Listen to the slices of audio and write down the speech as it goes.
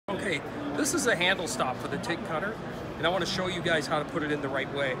Okay, this is a handle stop for the TIG cutter, and I want to show you guys how to put it in the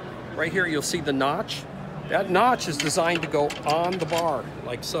right way. Right here you'll see the notch. That notch is designed to go on the bar,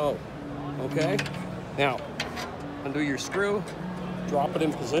 like so. Okay? Now, undo your screw, drop it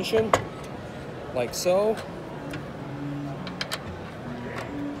in position, like so.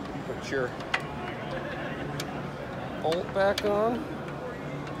 Put your bolt back on.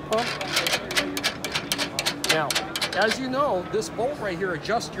 Now, as you know, this bolt right here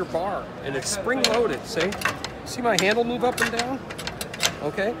adjusts your bar, and it's spring-loaded, see my handle move up and down?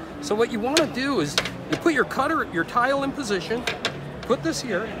 Okay, so what you want to do is you put your tile in position, put this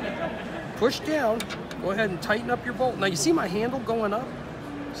here, push down, go ahead and tighten up your bolt. Now you see my handle going up?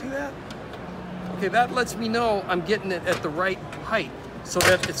 See that? Okay, that lets me know I'm getting it at the right height so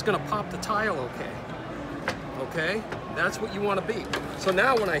that it's going to pop the tile okay. Okay, that's what you want to be. So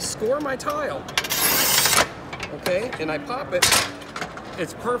now when I score my tile, okay, and I pop it,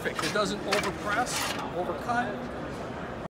 it's perfect. It doesn't overpress, overcut.